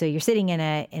 So you're sitting in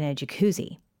a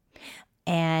jacuzzi.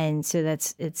 And so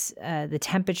the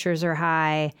temperatures are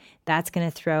high. That's going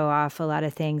to throw off a lot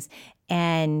of things.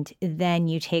 And then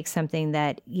you take something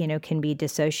that, can be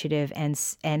dissociative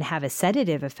and have a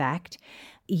sedative effect.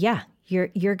 Yeah,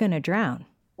 you're going to drown.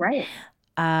 Right.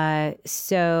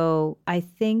 So I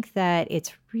think that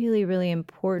it's really, really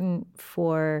important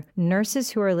for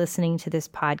nurses who are listening to this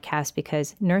podcast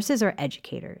because nurses are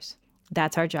educators.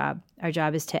 That's our job. Our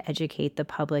job is to educate the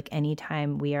public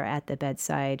anytime we are at the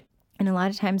bedside. And a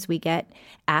lot of times we get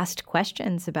asked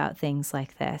questions about things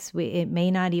like this. It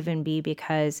may not even be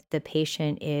because the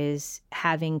patient is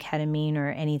having ketamine or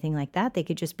anything like that. They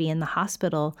could just be in the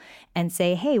hospital and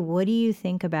say, hey, what do you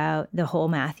think about the whole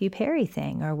Matthew Perry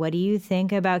thing? Or what do you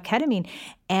think about ketamine?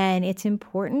 And it's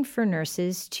important for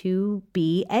nurses to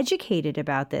be educated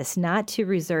about this, not to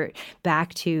resort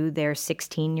back to their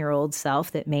 16-year-old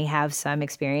self that may have some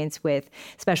experience with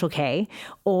Special K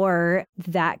or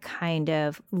that kind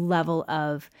of level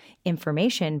of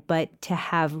information, but to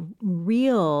have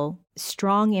real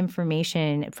strong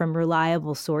information from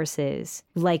reliable sources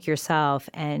like yourself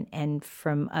and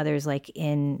from others like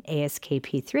in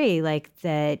ASKP3, like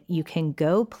that you can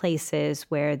go places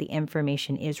where the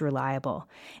information is reliable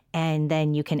and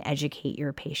then you can educate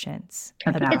your patients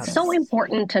about It's so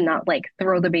important to not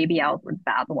throw the baby out with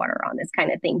bathwater on this kind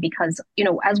of thing because,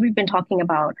 as we've been talking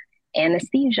about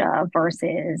anesthesia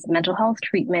versus mental health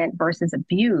treatment versus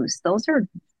abuse, those are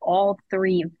all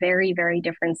three very, very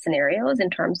different scenarios in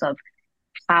terms of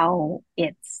how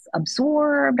it's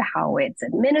absorbed, how it's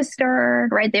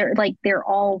administered, right? They're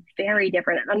all very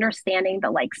different. And understanding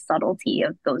the subtlety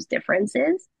of those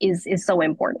differences is so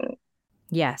important.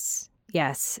 Yes,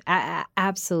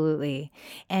 absolutely.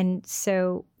 And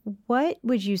so what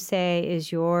would you say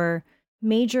is your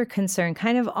major concern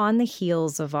kind of on the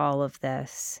heels of all of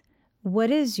this? What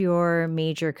is your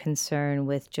major concern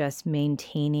with just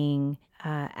maintaining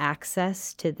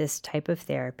access to this type of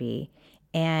therapy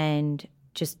and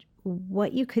just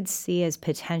what you could see as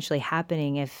potentially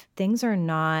happening if things are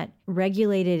not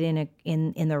regulated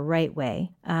in the right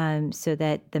way, so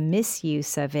that the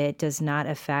misuse of it does not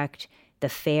affect the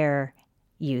fair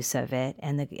use of it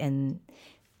and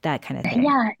that kind of thing.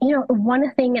 Yeah,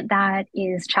 one thing that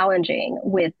is challenging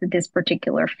with this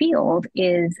particular field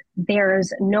is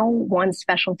there's no one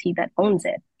specialty that owns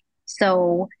it.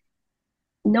 So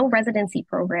no residency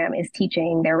program is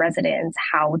teaching their residents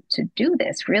how to do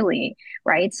this, really,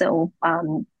 right? So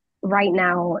right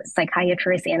now,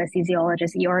 psychiatrists,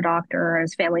 anesthesiologists, ER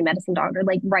doctors, family medicine doctors,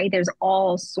 right, there's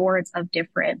all sorts of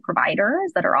different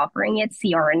providers that are offering it,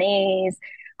 CRNAs.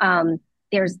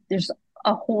 There's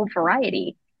a whole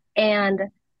variety. And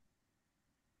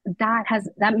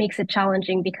that makes it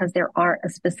challenging because there aren't a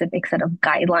specific set of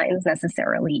guidelines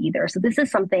necessarily either. So this is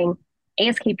something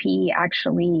ASKP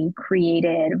actually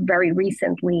created very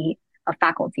recently a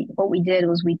faculty. What we did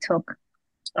was we took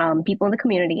people in the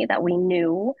community that we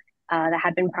knew that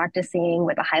had been practicing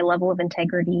with a high level of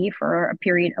integrity for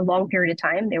a long period of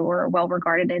time. They were well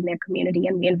regarded in their community,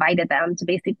 and we invited them to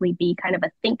basically be kind of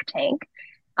a think tank.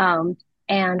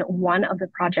 And one of the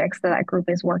projects that group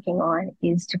is working on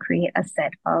is to create a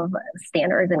set of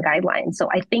standards and guidelines. So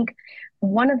I think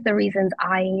one of the reasons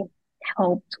I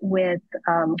helped with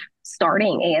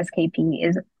starting ASKP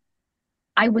is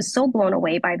I was so blown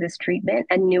away by this treatment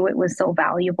and knew it was so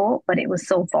valuable, but it was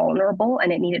so vulnerable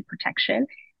and it needed protection.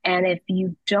 And if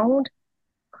you don't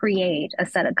create a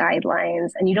set of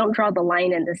guidelines and you don't draw the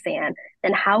line in the sand,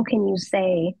 then how can you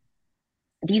say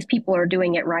these people are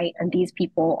doing it right and these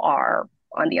people are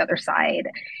on the other side?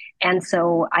 And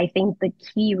so I think the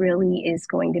key really is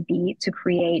going to be to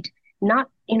create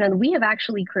we have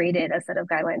actually created a set of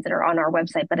guidelines that are on our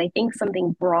website, but I think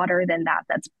something broader than that,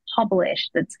 that's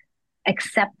published, that's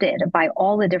accepted by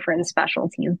all the different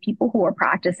specialties, people who are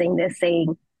practicing this,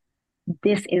 saying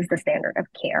this is the standard of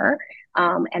care,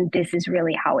 and this is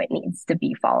really how it needs to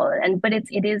be followed. But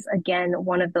it is again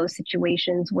one of those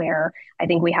situations where I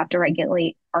think we have to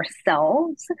regulate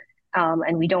ourselves,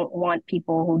 and we don't want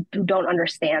people who don't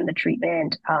understand the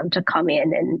treatment to come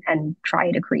in and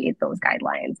try to create those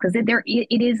guidelines, because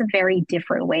it is a very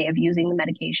different way of using the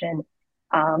medication,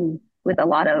 with a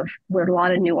lot of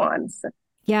nuance.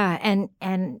 Yeah,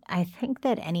 and I think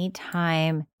that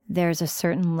anytime there's a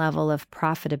certain level of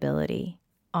profitability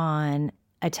on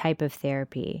a type of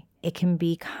therapy, it can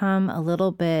become a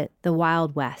little bit the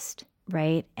Wild West,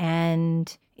 right?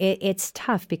 And it's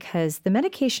tough because the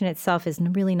medication itself is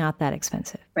really not that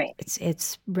expensive. Right.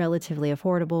 It's relatively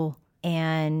affordable.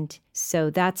 And so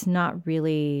that's not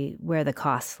really where the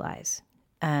cost lies.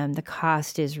 The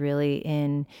cost is really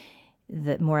in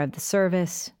more of the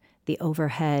service, the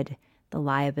overhead, the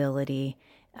liability,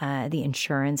 the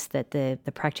insurance that the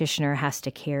practitioner has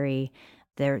to carry,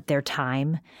 their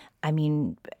time. I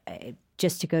mean,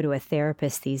 just to go to a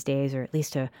therapist these days, or at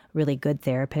least a really good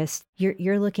therapist,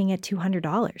 you're looking at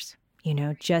 $200,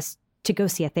 just to go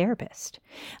see a therapist.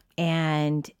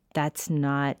 And that's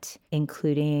not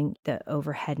including the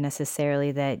overhead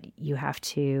necessarily that you have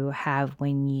to have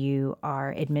when you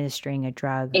are administering a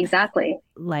drug. Exactly.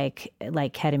 Like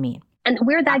ketamine. And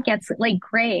where that gets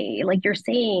gray, like you're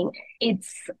saying,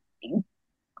 it's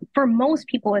for most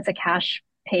people, it's a cash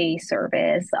pay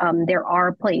service. There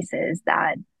are places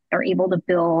that are able to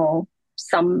bill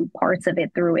some parts of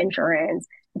it through insurance,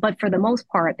 but for the most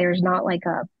part, there's not like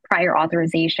a prior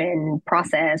authorization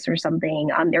process or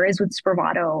something. There is with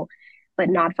Spravato, but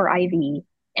not for IV.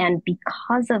 And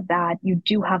because of that, you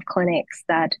do have clinics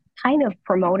that kind of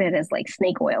promote it as like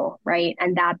snake oil, right?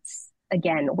 And that's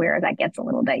again where that gets a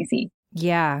little dicey.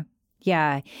 Yeah.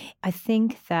 I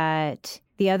think that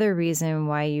the other reason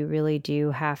why you really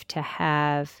do have to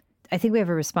I think we have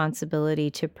a responsibility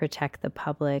to protect the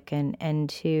public and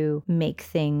to make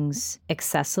things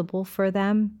accessible for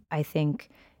them. I think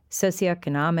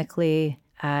socioeconomically,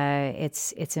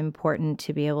 it's important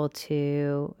to be able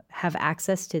to have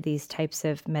access to these types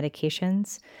of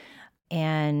medications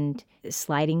and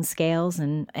sliding scales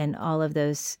and all of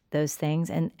those things.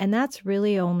 And that's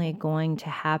really only going to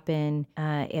happen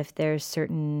if there's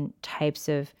certain types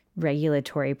of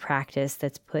regulatory practice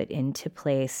that's put into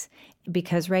place.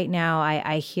 Because right now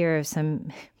I hear of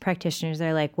some practitioners that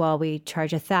are like, well, we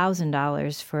charge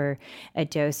 $1,000 for a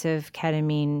dose of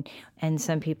ketamine, and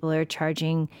some people are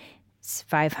charging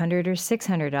 $500 or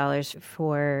 $600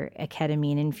 for a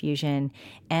ketamine infusion.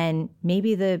 And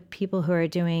maybe the people who are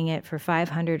doing it for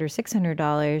 $500 or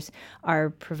 $600 are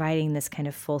providing this kind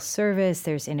of full service.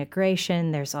 There's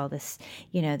integration. There's all this,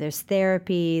 there's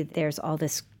therapy. There's all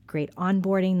this great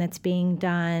onboarding that's being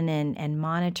done and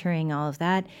monitoring all of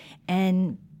that.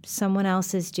 And someone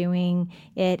else is doing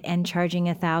it and charging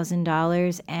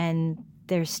 $1,000 and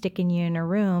they're sticking you in a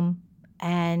room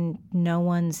and no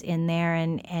one's in there,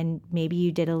 and maybe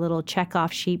you did a little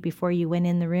check-off sheet before you went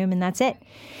in the room and that's it.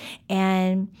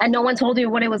 And no one told you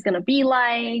what it was going to be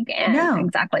like. And no.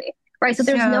 Exactly. Right. So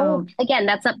there's no, again,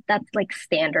 that's like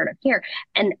standard of care.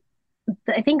 And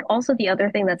I think also the other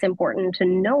thing that's important to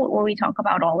note when we talk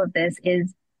about all of this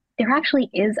is there actually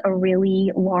is a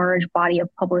really large body of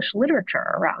published literature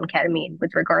around ketamine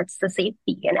with regards to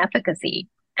safety and efficacy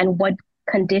and what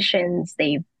conditions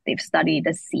they've studied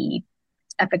to see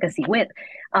efficacy with.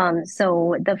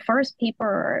 So the first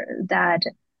paper that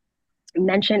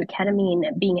mentioned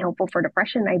ketamine being helpful for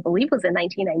depression, I believe, was in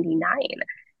 1999.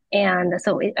 And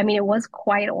so, it was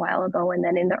quite a while ago. And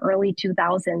then in the early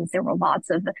 2000s, there were lots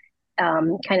of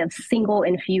kind of single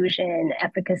infusion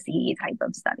efficacy type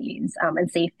of studies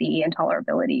and safety and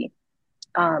tolerability.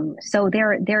 So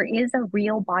there is a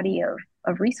real body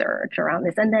of research around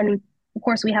this. And then, of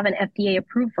course, we have an FDA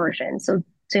approved version. So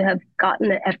to have gotten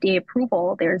the FDA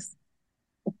approval, there's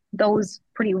those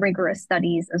pretty rigorous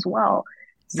studies as well.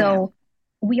 So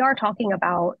we are talking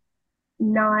about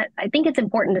I think it's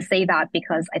important to say that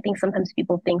because I think sometimes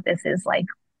people think this is like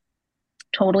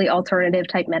totally alternative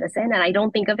type medicine. And I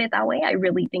don't think of it that way. I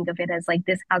really think of it as like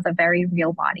this has a very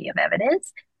real body of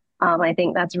evidence. I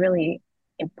think that's really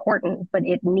important, but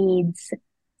it needs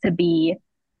to be,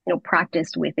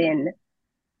 practiced within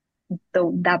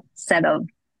that set of,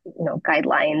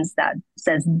 guidelines that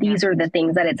says these are the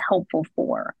things that it's helpful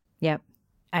for. Yep.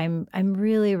 I'm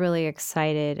really, really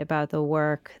excited about the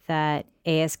work that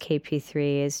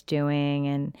ASKP3 is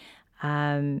doing,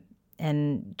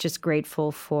 and just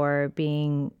grateful for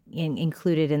being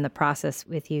included in the process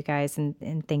with you guys,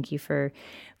 and thank you for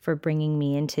bringing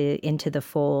me into the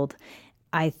fold.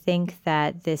 I think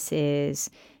that this is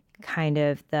kind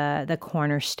of the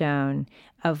cornerstone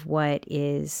of what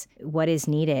is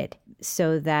needed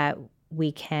so that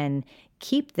we can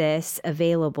keep this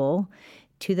available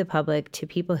to the public, to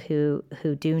people who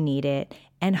do need it,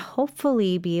 and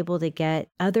hopefully be able to get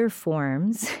other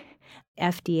forms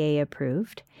FDA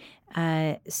approved,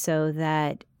 so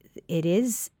that it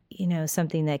is,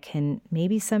 something that can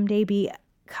maybe someday be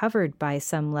covered by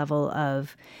some level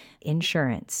of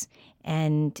insurance,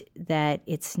 and that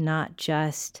it's not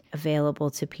just available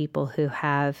to people who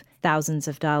have thousands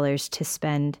of dollars to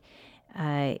spend.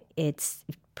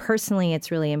 Personally,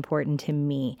 it's really important to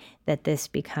me that this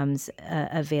becomes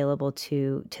available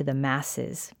to the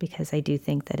masses, because I do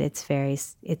think that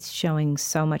it's showing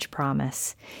so much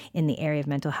promise in the area of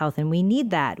mental health, and we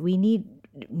need that. We need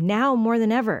now more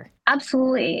than ever.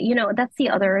 Absolutely. That's the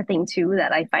other thing too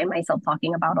that I find myself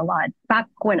talking about a lot. Back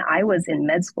when I was in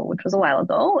med school, which was a while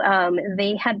ago,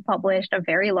 they had published a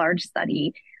very large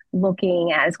study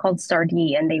looking at, it's called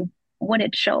STAR-D, and what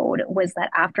it showed was that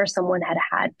after someone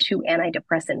had 2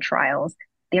 antidepressant trials,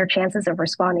 their chances of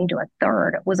responding to a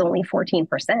third was only 14%.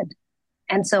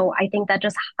 And so I think that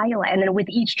just highlights, and then with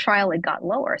each trial, it got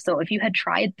lower. So if you had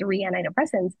tried 3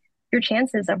 antidepressants, your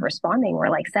chances of responding were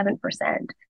like 7%.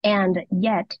 And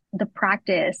yet the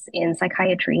practice in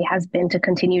psychiatry has been to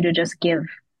continue to just give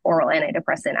oral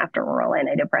antidepressant after oral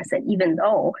antidepressant, even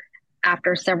though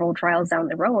after several trials down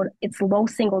the road, it's low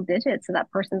single digits, so that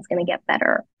person's going to get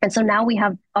better. And so now we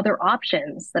have other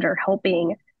options that are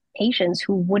helping patients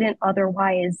who wouldn't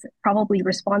otherwise probably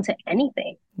respond to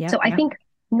anything. I think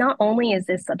not only is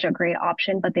this such a great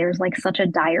option, but there's like such a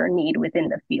dire need within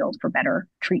the field for better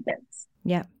treatments.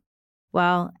 Yeah.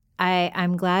 Well,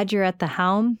 I'm glad you're at the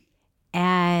helm.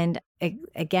 And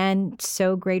again,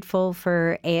 so grateful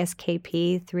for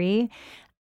ASKP3.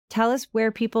 Tell us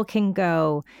where people can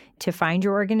go to find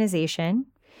your organization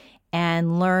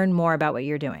and learn more about what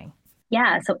you're doing.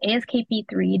 Yeah, so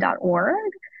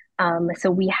askp3.org.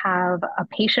 So we have a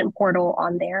patient portal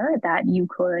on there that you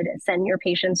could send your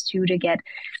patients to get,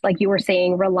 like you were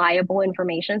saying, reliable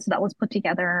information. So that was put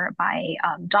together by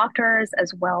doctors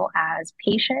as well as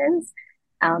patients.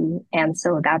 And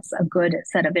so that's a good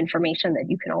set of information that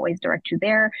you can always direct to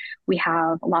there. We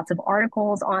have lots of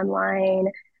articles online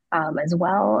as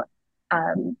well.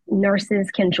 Nurses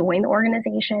can join the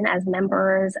organization as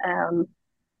members.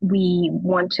 We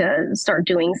want to start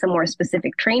doing some more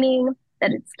specific training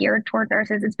that it's geared toward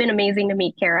nurses. It's been amazing to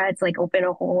meet Kara. It's like opened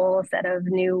a whole set of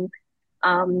new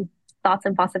thoughts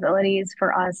and possibilities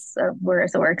for us. We're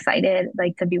excited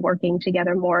to be working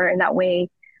together more in that way.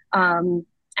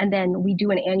 And then we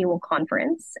do an annual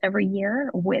conference every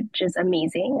year, which is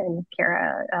amazing. And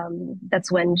Kara,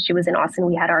 that's when she was in Austin.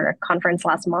 We had our conference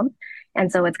last month.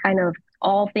 And so it's kind of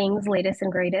all things latest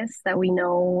and greatest that we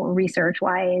know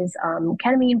research-wise,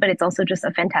 ketamine, but it's also just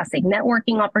a fantastic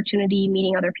networking opportunity,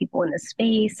 meeting other people in the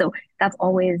space. So that's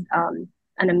always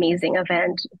an amazing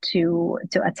event to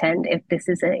attend if this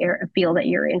is a field that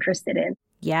you're interested in.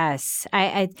 Yes,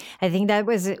 I think that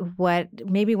was what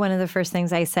maybe one of the first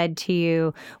things I said to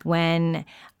you when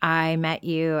I met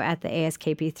you at the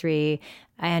ASKP3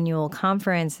 annual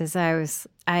conference. Is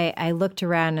I looked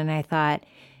around and I thought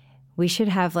we should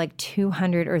have like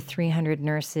 200 or 300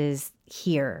 nurses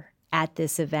here at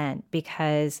this event,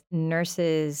 because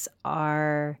nurses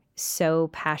are so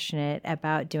passionate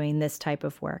about doing this type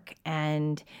of work,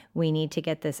 and we need to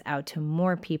get this out to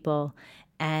more people,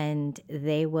 and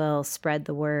they will spread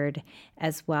the word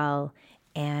as well.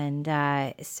 And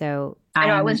so I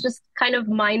know I was just kind of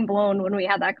mind blown when we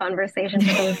had that conversation,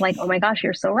 because I was like, oh my gosh,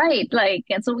 you're so right. Like,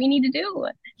 that's what we need to do.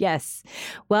 Yes.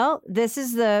 Well, this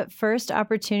is the first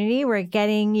opportunity. We're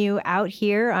getting you out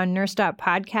here on NurseDot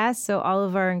podcast, so all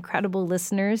of our incredible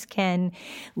listeners can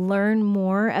learn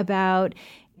more about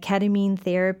ketamine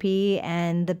therapy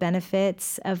and the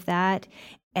benefits of that,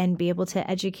 and be able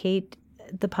to educate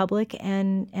the public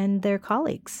and their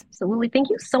colleagues. Absolutely. Thank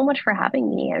you so much for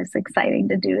having me. It was exciting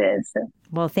to do this.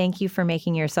 Well, thank you for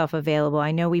making yourself available.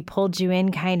 I know we pulled you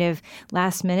in kind of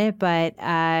last minute, but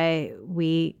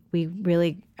we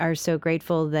really are so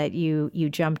grateful that you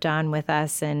jumped on with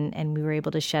us, and we were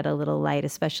able to shed a little light,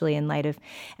 especially in light of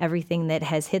everything that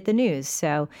has hit the news.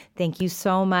 So thank you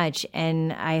so much.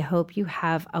 And I hope you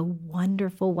have a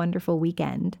wonderful, wonderful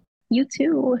weekend. You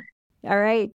too. All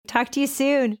right. Talk to you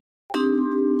soon.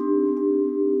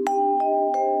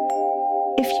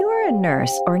 If you are a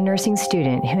nurse or nursing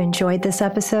student who enjoyed this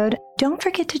episode, don't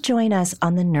forget to join us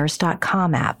on the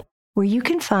NurseDot.com app, where you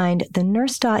can find the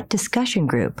NurseDot discussion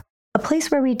group, a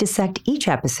place where we dissect each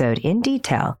episode in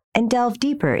detail and delve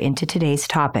deeper into today's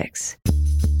topics.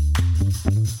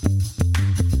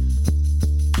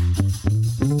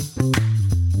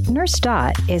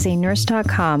 NurseDot is a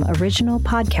NurseDot.com original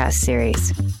podcast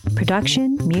series.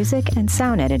 Production, music, and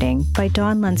sound editing by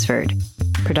Dawn Lunsford.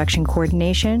 Production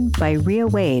coordination by Rhea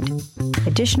Wade.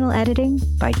 Additional editing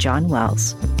by John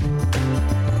Wells.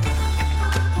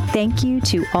 Thank you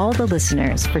to all the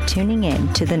listeners for tuning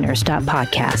in to the NurseDot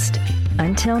podcast.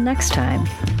 Until next time,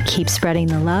 keep spreading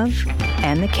the love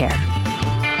and the care.